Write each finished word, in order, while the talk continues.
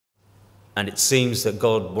And it seems that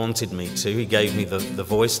God wanted me to. He gave me the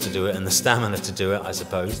voice to do it and the stamina to do it, I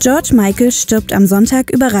suppose. George Michael stirbt am Sonntag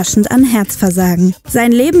überraschend an Herzversagen.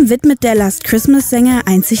 Sein Leben widmet der Last-Christmas-Sänger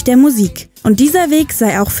einzig der Musik. Und dieser Weg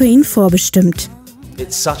sei auch für ihn vorbestimmt.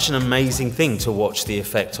 It's such an amazing thing to watch the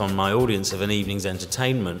effect on my audience of an evening's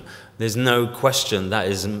entertainment. There's no question that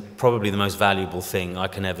is probably the most valuable thing I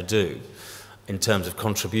can ever do in terms of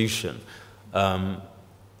contribution.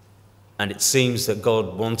 And it seems that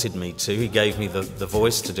God wanted me to. He gave me the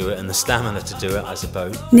voice to do it and the stamina to do it, I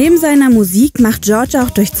suppose. Neben seiner Musik macht George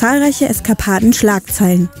auch durch zahlreiche Eskapaden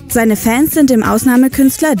Schlagzeilen. Seine Fans sind dem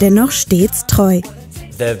Ausnahmekünstler dennoch stets treu.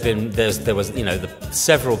 There was,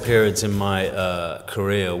 several periods in my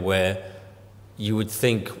career where you would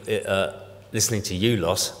think, listening to you,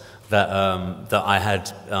 Los, that I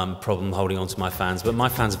had problem holding on to my fans, but my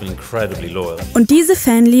fans have been incredibly loyal. Und diese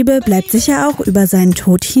Fanliebe bleibt sicher auch über seinen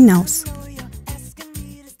Tod hinaus.